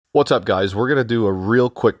What's up, guys? We're going to do a real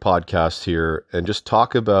quick podcast here and just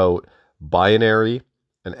talk about binary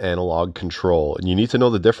and analog control. And you need to know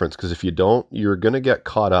the difference because if you don't, you're going to get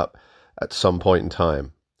caught up at some point in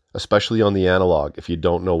time, especially on the analog, if you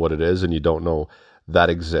don't know what it is and you don't know that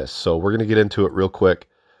exists. So we're going to get into it real quick.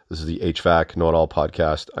 This is the HVAC Know It All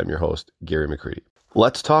podcast. I'm your host, Gary McCready.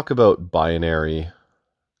 Let's talk about binary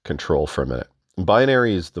control for a minute.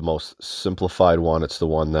 Binary is the most simplified one. It's the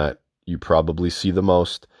one that you probably see the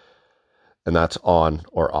most. And that's on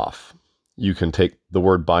or off. You can take the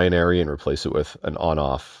word binary and replace it with an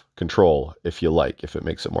on-off control if you like, if it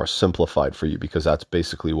makes it more simplified for you, because that's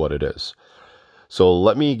basically what it is. So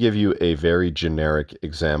let me give you a very generic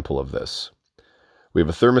example of this. We have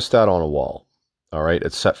a thermostat on a wall. All right,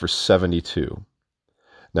 it's set for 72.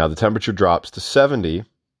 Now the temperature drops to 70,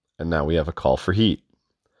 and now we have a call for heat.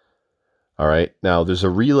 All right, now there's a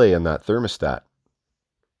relay in that thermostat.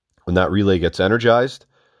 When that relay gets energized,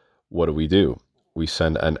 what do? We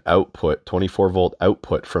send an output, 24-volt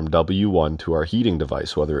output from W1 to our heating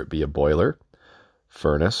device, whether it be a boiler,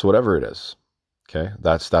 furnace, whatever it is. Okay,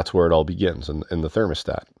 that's where it all begins in the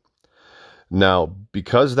thermostat. Now,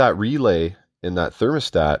 because that relay in that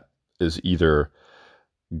thermostat is either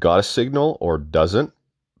got a signal or doesn't,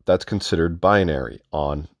 that's considered binary,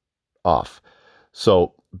 on, off.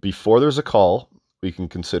 So before there's a call, we can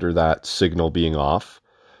consider that signal being off.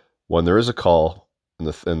 When there is a call,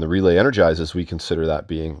 and the relay energizes, we consider that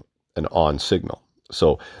being an on signal.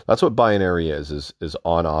 So that's what binary is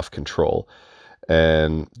on-off control,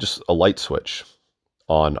 and just a light switch,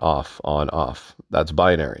 on, off. That's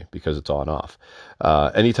binary because it's on-off.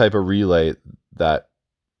 Any type of relay that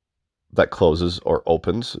closes or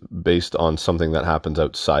opens based on something that happens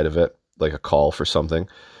outside of it, like a call for something,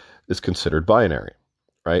 is considered binary,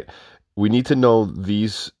 right? We need to know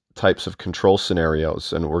these types of control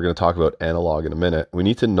scenarios, and we're going to talk about analog in a minute. We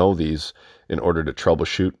need to know these in order to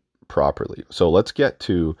troubleshoot properly. So let's get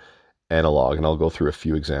to analog, and I'll go through a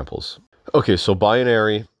few examples. Okay, so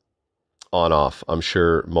binary, on, off. I'm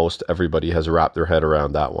sure most everybody has wrapped their head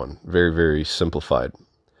around that one. Very, very simplified.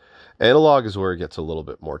 Analog is where it gets a little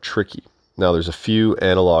bit more tricky. Now, there's a few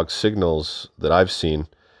analog signals that I've seen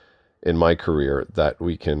in my career that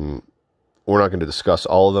we're not going to discuss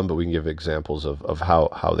all of them, but we can give examples of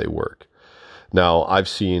how they work. Now, I've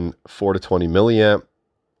seen 4 to 20 milliamp,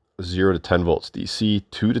 0 to 10 volts DC,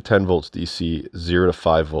 2 to 10 volts DC, 0 to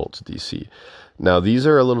 5 volts DC. Now, these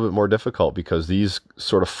are a little bit more difficult because these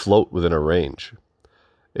sort of float within a range.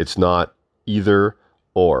 It's not either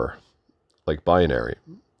or, like binary,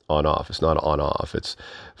 on-off. It's not on-off. It's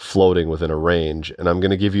floating within a range. And I'm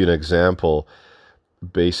going to give you an example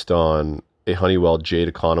based on a Honeywell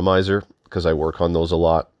Jade economizer, because I work on those a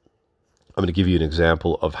lot. I'm going to give you an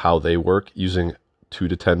example of how they work using 2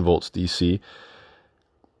 to 10 volts DC.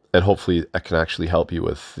 And hopefully that can actually help you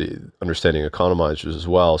with the understanding economizers as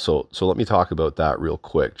well. So let me talk about that real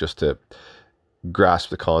quick, just to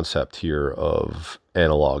grasp the concept here of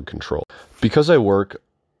analog control. Because I work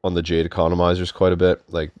on the Jade economizers quite a bit,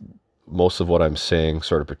 like most of what I'm saying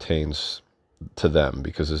sort of pertains to them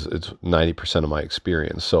because it's 90% of my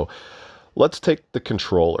experience. So let's take the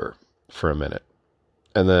controller for a minute,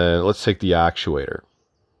 and then let's take the actuator.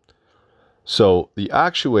 So the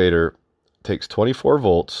actuator takes 24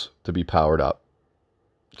 volts to be powered up.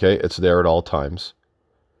 Okay, it's there at all times.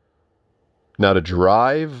 Now, to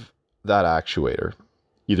drive that actuator,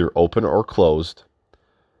 either open or closed,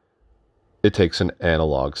 it takes an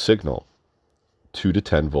analog signal, 2 to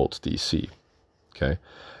 10 volts DC. Okay,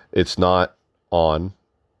 it's not on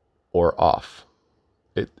or off.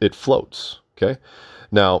 It floats. Okay,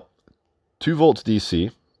 now 2 volts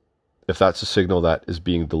DC, if that's a signal that is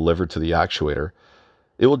being delivered to the actuator,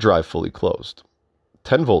 it will drive fully closed.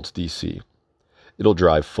 10 volts DC, it'll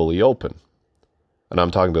drive fully open. And I'm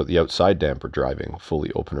talking about the outside damper driving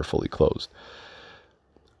fully open or fully closed.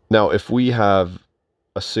 Now, if we have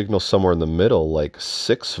a signal somewhere in the middle, like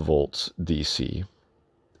 6 volts DC,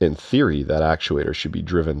 in theory, that actuator should be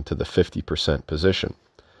driven to the 50% position.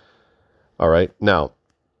 All right, now,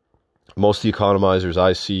 most of the economizers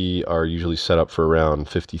I see are usually set up for around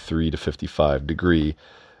 53 to 55 degree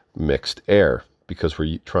mixed air because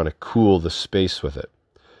we're trying to cool the space with it.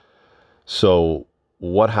 So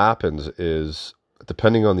what happens is,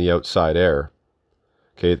 depending on the outside air,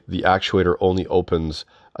 okay, the actuator only opens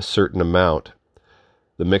a certain amount.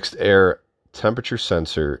 The mixed air temperature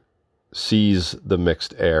sensor sees the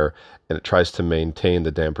mixed air and it tries to maintain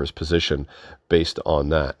the damper's position based on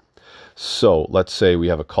that. So let's say we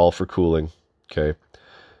have a call for cooling, okay?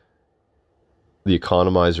 The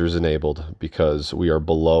economizer is enabled because we are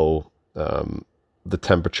below the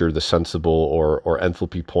temperature, the sensible or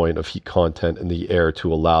enthalpy point of heat content in the air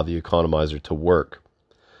to allow the economizer to work.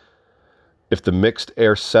 If the mixed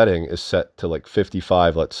air setting is set to like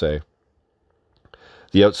 55, let's say,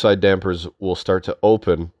 the outside dampers will start to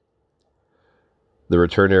open. The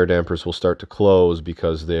return air dampers will start to close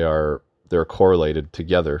because they're correlated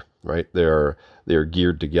together, right? They're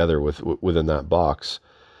geared together within that box.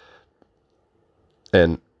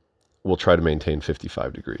 And we'll try to maintain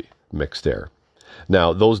 55 degree mixed air.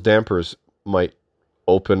 Now, those dampers might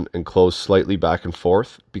open and close slightly back and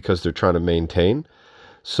forth because they're trying to maintain.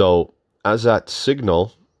 So as that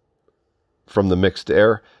signal from the mixed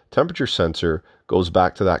air temperature sensor goes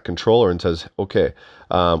back to that controller and says, okay,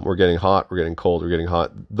 we're getting hot, we're getting cold, we're getting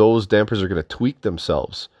hot, those dampers are going to tweak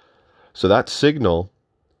themselves. So that signal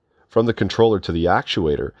from the controller to the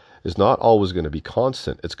actuator is not always going to be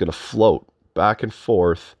constant. It's going to float back and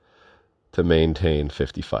forth to maintain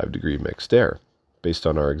 55 degree mixed air based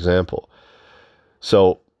on our example.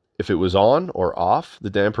 So if it was on or off,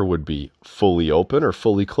 the damper would be fully open or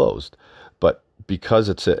fully closed. But because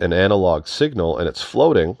it's an analog signal and it's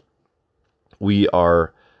floating, we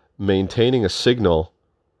are maintaining a signal,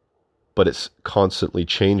 but it's constantly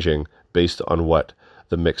changing based on what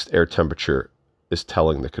the mixed air temperature is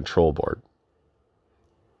telling the control board.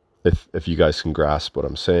 If you guys can grasp what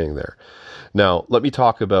I'm saying there. Now, let me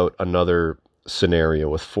talk about another scenario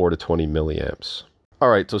with 4 to 20 milliamps. All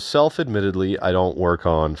right, so self-admittedly, I don't work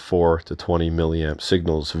on 4 to 20 milliamp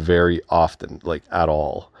signals very often, like at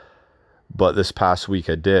all. But this past week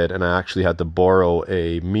I did, and I actually had to borrow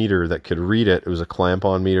a meter that could read it. It was a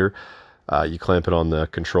clamp-on meter. You clamp it on the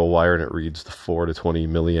control wire and it reads the 4 to 20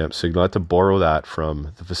 milliamp signal. I had to borrow that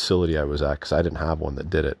from the facility I was at because I didn't have one that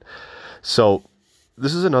did it. So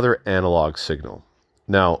this is another analog signal.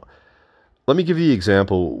 Now, let me give you the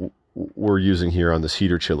example we're using here on this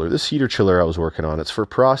heater chiller. This heater chiller I was working on, it's for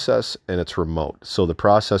process and it's remote. So the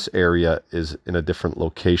process area is in a different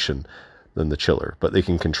location than the chiller, but they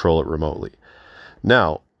can control it remotely.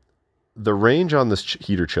 Now, the range on this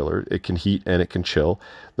heater chiller, it can heat and it can chill.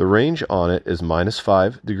 The range on it is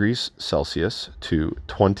 -5 degrees Celsius to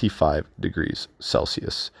 25 degrees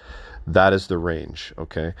Celsius. That is the range,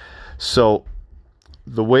 okay? So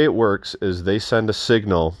the way it works is they send a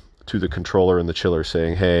signal to the controller in the chiller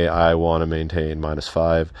saying, hey, I want to maintain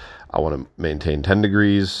 -5, I want to maintain 10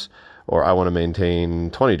 degrees, or I want to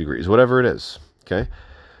maintain 20 degrees, whatever it is, okay?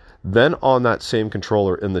 Then on that same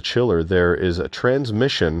controller in the chiller, there is a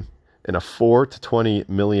transmission in a 4 to 20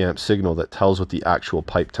 milliamp signal that tells what the actual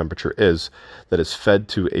pipe temperature is, that is fed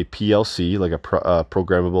to a PLC, like a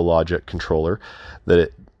programmable logic controller, that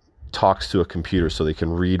it talks to a computer so they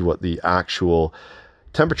can read what the actual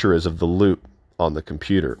temperature is of the loop on the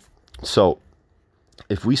computer. So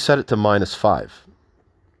if we set it to -5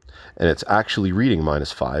 and it's actually reading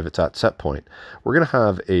 -5, it's at set point, we're going to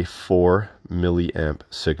have a 4 milliamp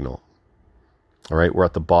signal. All right, we're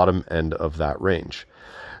at the bottom end of that range.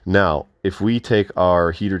 Now, if we take our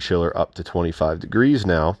heater chiller up to 25 degrees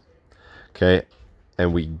now, okay,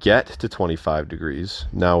 and we get to 25 degrees,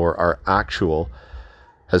 now where our actual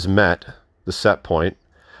has met the set point,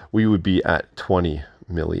 we would be at 20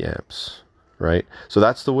 milliamps, right? So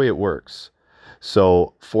that's the way it works.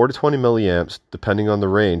 So 4 to 20 milliamps, depending on the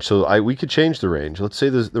range. So we could change the range. Let's say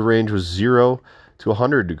the range was 0 to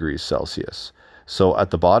 100 degrees Celsius. So at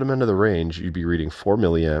the bottom end of the range, you'd be reading 4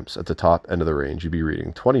 milliamps. At the top end of the range, you'd be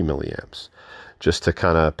reading 20 milliamps, just to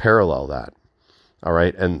kind of parallel that. All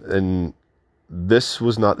right, and this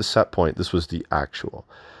was not the set point. This was the actual.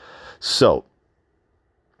 So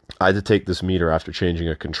I had to take this meter after changing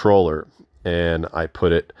a controller, and I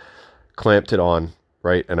clamped it on,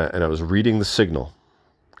 right? And I was reading the signal.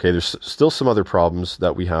 Okay, there's still some other problems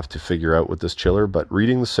that we have to figure out with this chiller, but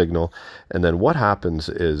reading the signal. And then what happens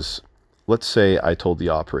is, let's say I told the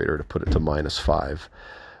operator to put it to -5,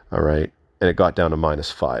 all right? And it got down to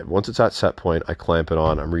 -5. Once it's at set point, I clamp it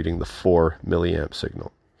on. I'm reading the 4 milliamp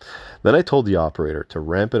signal. Then I told the operator to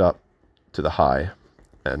ramp it up to the high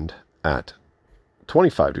end at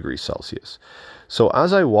 25 degrees Celsius. So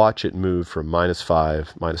as I watch it move from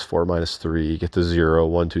 -5, -4, -3, get to 0,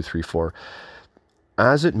 1, 2, 3, 4,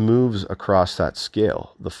 as it moves across that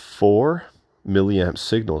scale, the 4 milliamp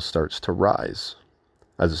signal starts to rise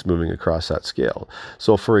as it's moving across that scale.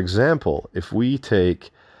 So for example, if we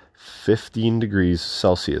take 15 degrees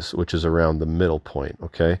Celsius, which is around the middle point,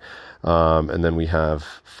 okay, and then we have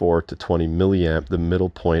 4 to 20 milliamp, the middle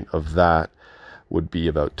point of that would be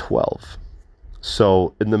about 12.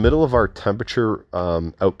 So in the middle of our temperature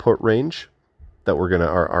output range, that we're going to,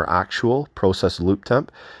 our actual process loop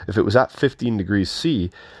temp, if it was at 15 degrees C,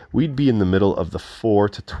 we'd be in the middle of the 4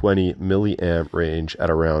 to 20 milliamp range at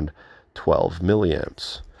around 12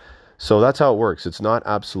 milliamps. So that's how it works. It's not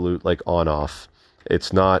absolute, like on off.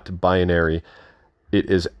 It's not binary. It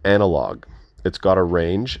is analog. It's got a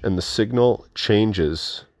range, and the signal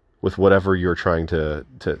changes with whatever you're trying to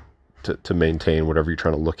maintain, whatever you're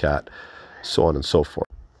trying to look at, so on and so forth.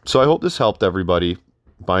 So I hope this helped everybody.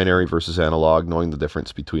 Binary versus analog, knowing the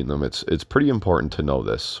difference between them. It's pretty important to know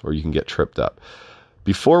this, or you can get tripped up.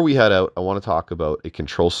 Before we head out, I want to talk about a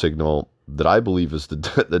control signal that I believe is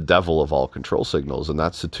the devil of all control signals, and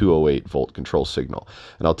that's the 208 volt control signal.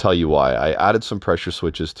 And I'll tell you why. I added some pressure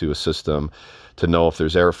switches to a system to know if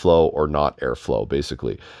there's airflow or not airflow,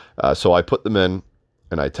 basically. So I put them in,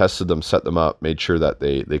 and I tested them, set them up, made sure that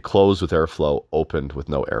they closed with airflow, opened with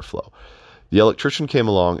no airflow. The electrician came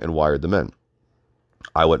along and wired them in.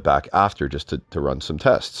 I went back after just to run some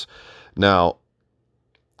tests. Now,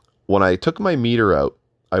 when I took my meter out,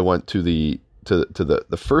 I went to the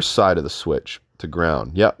first side of the switch to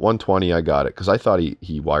ground. Yeah, 120, I got it, because I thought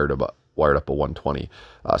he wired up a 120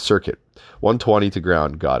 circuit. 120 to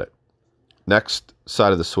ground, got it. Next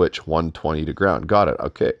side of the switch, 120 to ground, got it.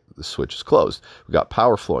 Okay, the switch is closed. We got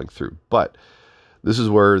power flowing through, but this is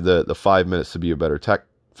where the 5 minutes to be a better tech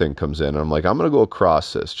thing comes in. And I'm like, I'm going to go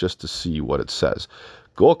across this just to see what it says.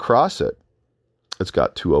 Go across it. It's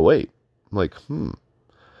got 208. I'm like,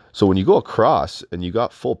 So when you go across and you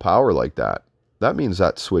got full power like that, that means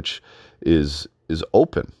that switch is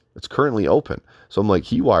open. It's currently open. So I'm like,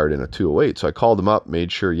 he wired in a 208. So I called him up,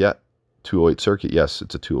 made sure, 208 circuit. Yes,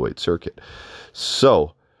 it's a 208 circuit.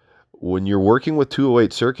 So when you're working with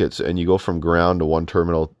 208 circuits and you go from ground to one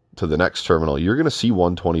terminal to the next terminal, you're going to see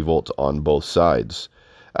 120 volts on both sides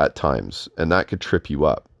at times, and that could trip you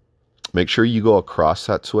up. Make sure you go across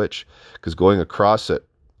that switch, because going across it,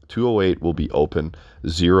 208 will be open,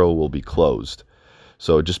 0 will be closed.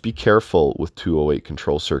 So just be careful with 208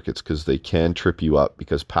 control circuits, because they can trip you up,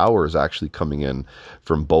 because power is actually coming in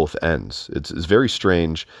from both ends. It's very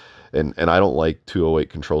strange, and I don't like 208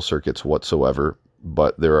 control circuits whatsoever,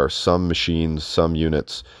 but there are some machines, some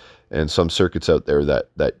units, and some circuits out there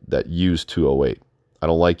that use 208. I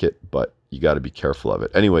don't like it, but you got to be careful of it.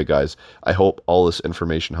 Anyway, guys, I hope all this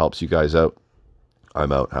information helps you guys out.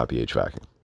 I'm out. Happy HVACing.